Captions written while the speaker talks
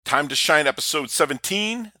Time to Shine, episode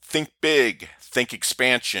 17. Think big, think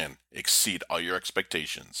expansion, exceed all your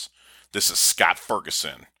expectations. This is Scott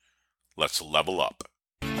Ferguson. Let's level up.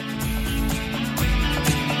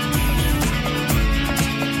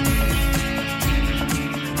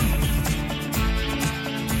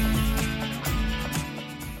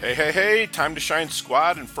 Hey, Time to Shine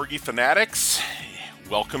squad and Fergie fanatics.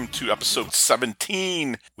 Welcome to episode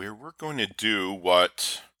 17, where we're going to do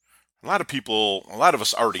what a lot of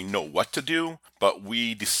us already know what to do, but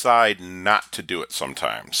we decide not to do it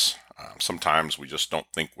sometimes. Sometimes we just don't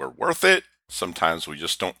think we're worth it. Sometimes we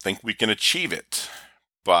just don't think we can achieve it.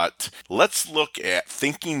 But let's look at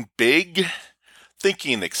thinking big,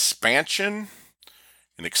 thinking expansion,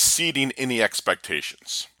 and exceeding any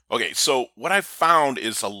expectations. Okay, so what I've found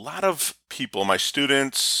is a lot of people, my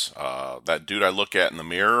students, that dude I look at in the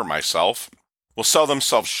mirror, myself, will sell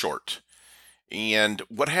themselves short. And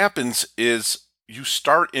what happens is you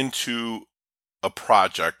start into a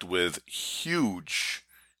project with huge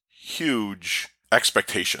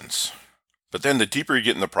expectations. But then the deeper you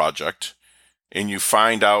get in the project and you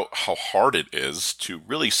find out how hard it is to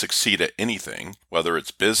really succeed at anything, whether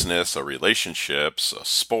it's business or relationships, a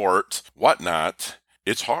sport, whatnot,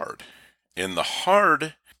 it's hard. And the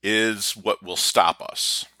hard is what will stop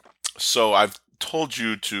us. So I've told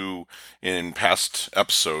you in past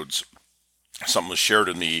episodes, something was shared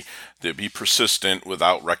with me, to be persistent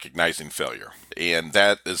without recognizing failure. And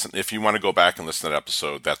that is, if you want to go back and listen to that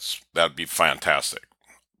episode, that'd be fantastic.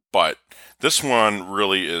 But this one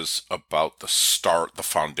really is about the start, the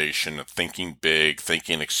foundation of thinking big,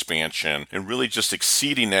 thinking expansion, and really just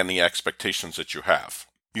exceeding any expectations that you have.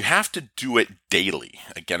 You have to do it daily.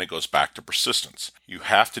 Again, it goes back to persistence. You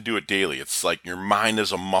have to do it daily. It's like your mind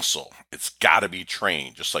is a muscle. It's got to be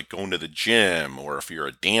trained, just like going to the gym, or if you're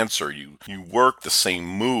a dancer, you work the same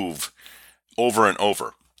move over and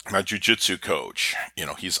over. My jiu-jitsu coach,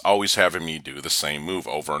 he's always having me do the same move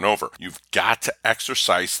over and over. You've got to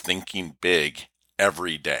exercise thinking big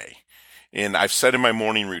every day. And I've said in my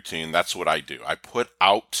morning routine, that's what I do. I put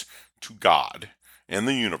out to God and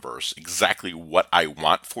the universe exactly what I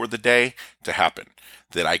want for the day to happen,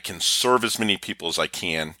 that I can serve as many people as I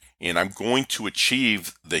can, and I'm going to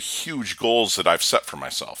achieve the huge goals that I've set for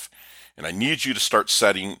myself. And I need you to start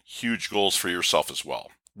setting huge goals for yourself as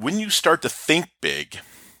well. When you start to think big,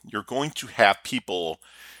 you're going to have people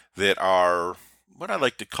that are what I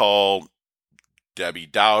like to call Debbie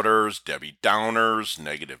Doubters, Debbie Downers,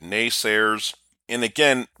 negative naysayers. And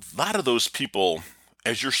again, a lot of those people,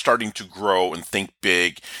 as you're starting to grow and think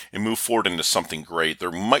big and move forward into something great, they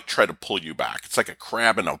might try to pull you back. It's like a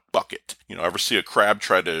crab in a bucket. Ever see a crab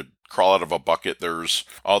try to crawl out of a bucket? There's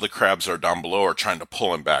all the crabs that are down below are trying to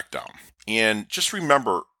pull him back down. And just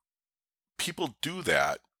remember, people do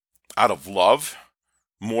that out of love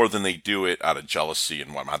more than they do it out of jealousy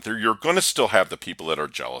and whatnot. You're going to still have the people that are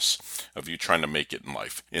jealous of you trying to make it in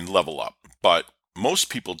life and level up. But most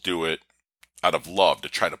people do it out of love to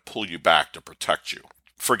try to pull you back, to protect you.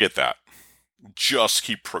 Forget that. Just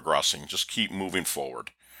keep progressing. Just keep moving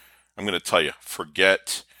forward. I'm going to tell you,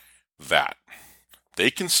 forget that.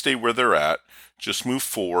 They can stay where they're at. Just move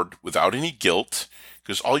forward without any guilt,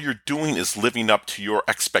 because all you're doing is living up to your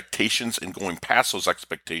expectations and going past those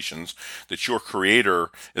expectations that your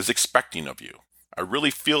creator is expecting of you. I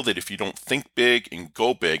really feel that if you don't think big and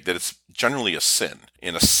go big, that it's generally a sin.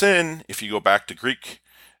 And a sin, if you go back to Greek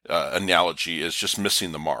analogy, is just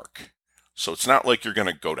missing the mark. So it's not like you're going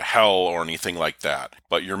to go to hell or anything like that,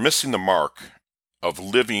 but you're missing the mark of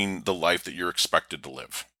living the life that you're expected to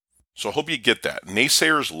live. So I hope you get that.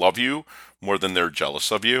 Naysayers love you more than they're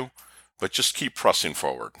jealous of you, but just keep pressing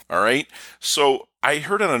forward. All right. So I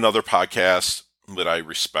heard on another podcast that I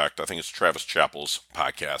respect, I think it's Travis Chappell's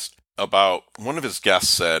podcast, about one of his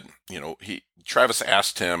guests said, Travis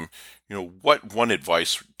asked him, what one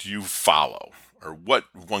advice do you follow? Or what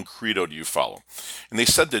one credo do you follow? And they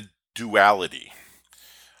said the duality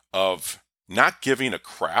of not giving a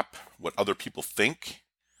crap what other people think,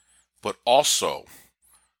 but also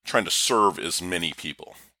trying to serve as many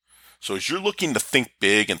people. So as you're looking to think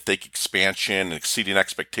big and think expansion and exceeding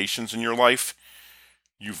expectations in your life,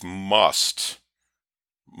 you must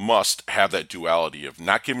have that duality of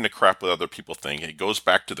not giving a crap what other people think. It goes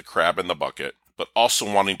back to the crab in the bucket, but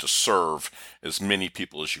also wanting to serve as many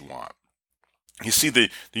people as you want. You see, the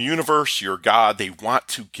universe, your God, they want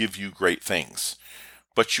to give you great things,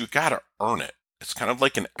 but you got to earn it. It's kind of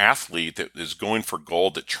like an athlete that is going for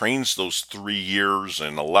gold, that trains those 3 years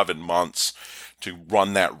and 11 months to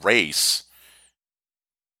run that race.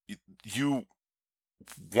 You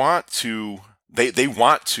want to, they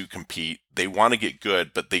want to compete, they want to get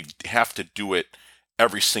good, but they have to do it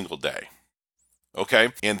every single day. Okay?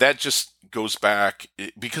 And that just goes back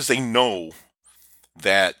because they know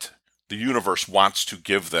that the universe wants to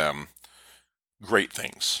give them great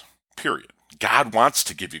things, period. God wants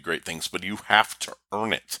to give you great things, but you have to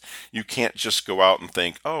earn it. You can't just go out and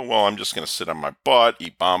think, oh, well, I'm just going to sit on my butt,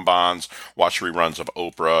 eat bonbons, watch reruns of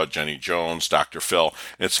Oprah, Jenny Jones, Dr. Phil,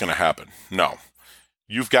 and it's going to happen. No,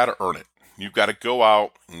 you've got to earn it. You've got to go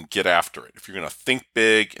out and get after it. If you're going to think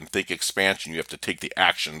big and think expansion, you have to take the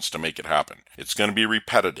actions to make it happen. It's going to be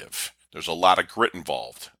repetitive. There's a lot of grit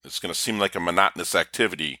involved. It's going to seem like a monotonous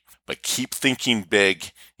activity, but keep thinking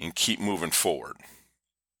big and keep moving forward.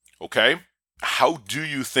 Okay? How do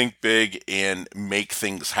you think big and make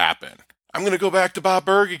things happen? I'm going to go back to Bob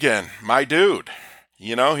Burg again, my dude.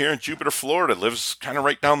 Here in Jupiter, Florida, lives kind of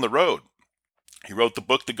right down the road. He wrote the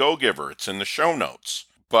book, The Go-Giver. It's in the show notes.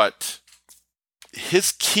 But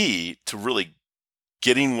his key to really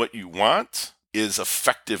getting what you want is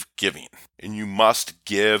effective giving. And you must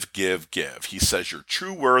give, give, give. He says your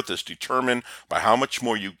true worth is determined by how much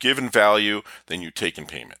more you give in value than you take in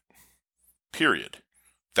payment. Period.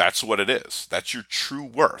 That's what it is. That's your true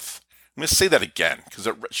worth. I'm going to say that again because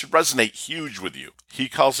it should resonate huge with you. He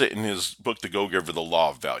calls it in his book, The Go-Giver, the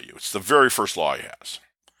law of value. It's the very first law he has.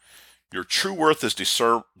 Your true worth is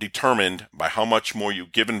determined by how much more you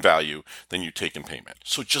give in value than you take in payment.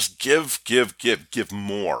 So just give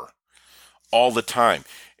more all the time.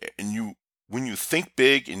 And when you think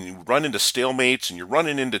big and you run into stalemates and you're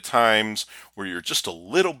running into times where you're just a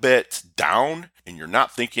little bit down and you're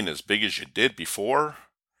not thinking as big as you did before,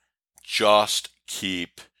 just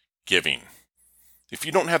keep giving. If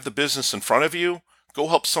you don't have the business in front of you, go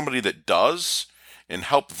help somebody that does and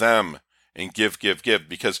help them and give,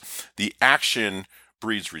 because the action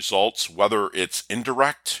breeds results, whether it's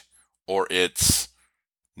indirect or it's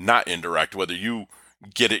not indirect, whether you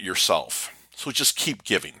get it yourself. So just keep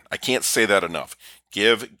giving. I can't say that enough.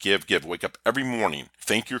 Give. Wake up every morning.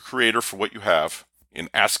 Thank your Creator for what you have and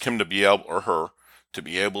ask Him to be able, or her, to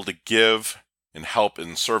be able to give and help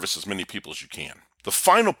and service as many people as you can. The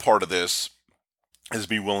final part of this is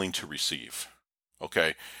be willing to receive.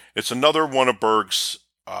 Okay? It's another one of Burg's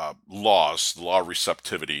laws, the law of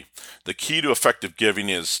receptivity. The key to effective giving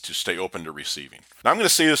is to stay open to receiving. Now, I'm going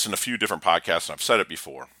to say this in a few different podcasts, and I've said it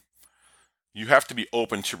before. You have to be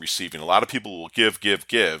open to receiving. A lot of people will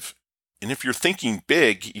give. And if you're thinking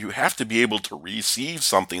big, you have to be able to receive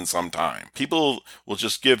something sometime. People will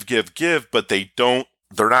just give, but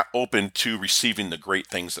they're not open to receiving the great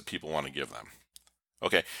things that people want to give them.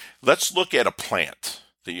 Okay, let's look at a plant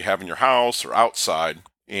that you have in your house or outside,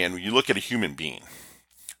 and you look at a human being.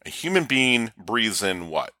 A human being breathes in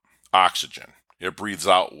what? Oxygen. It breathes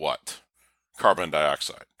out what? Carbon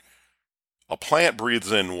dioxide. A plant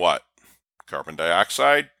breathes in what? Carbon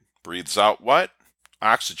dioxide. Breathes out what?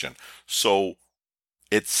 Oxygen. So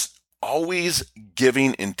it's always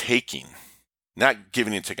giving and taking. Not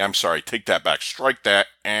giving and taking. I'm sorry, take that back. Strike that.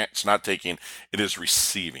 It's not taking. It is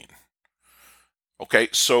receiving. Okay,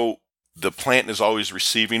 so the plant is always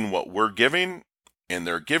receiving what we're giving, and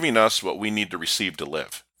they're giving us what we need to receive to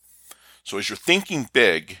live. So as you're thinking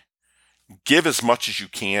big, give as much as you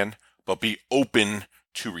can, but be open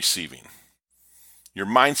to receiving. Your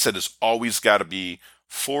mindset has always got to be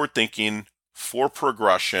forward thinking, for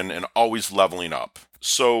progression, and always leveling up.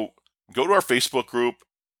 So go to our Facebook group.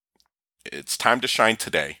 It's Time to Shine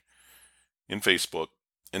Today in Facebook,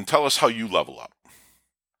 and tell us how you level up.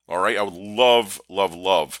 All right, I would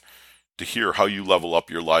love to hear how you level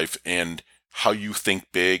up your life and how you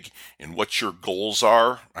think big and what your goals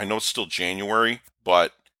are. I know it's still January,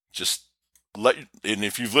 but and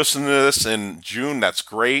if you've listened to this in June, that's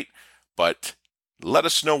great, but let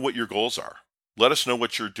us know what your goals are. Let us know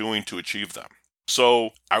what you're doing to achieve them. So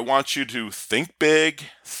I want you to think big,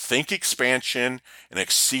 think expansion, and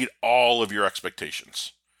exceed all of your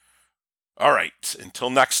expectations. All right, until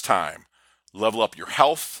next time, level up your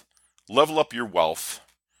health, level up your wealth,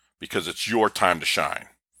 because it's your time to shine.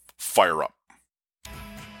 Fire up.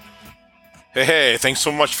 Hey, thanks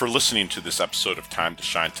so much for listening to this episode of Time to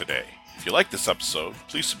Shine Today. If you like this episode,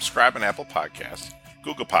 please subscribe on Apple Podcasts,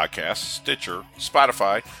 Google Podcasts, Stitcher,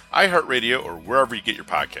 Spotify, iHeartRadio, or wherever you get your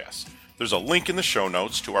podcasts. There's a link in the show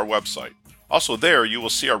notes to our website. Also there, you will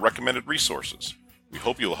see our recommended resources. We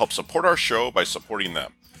hope you will help support our show by supporting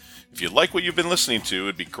them. If you like what you've been listening to,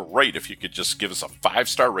 it'd be great if you could just give us a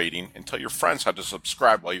 5-star rating and tell your friends how to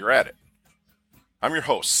subscribe while you're at it. I'm your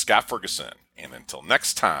host, Scott Ferguson, and until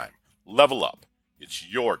next time, level up. It's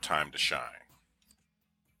your time to shine.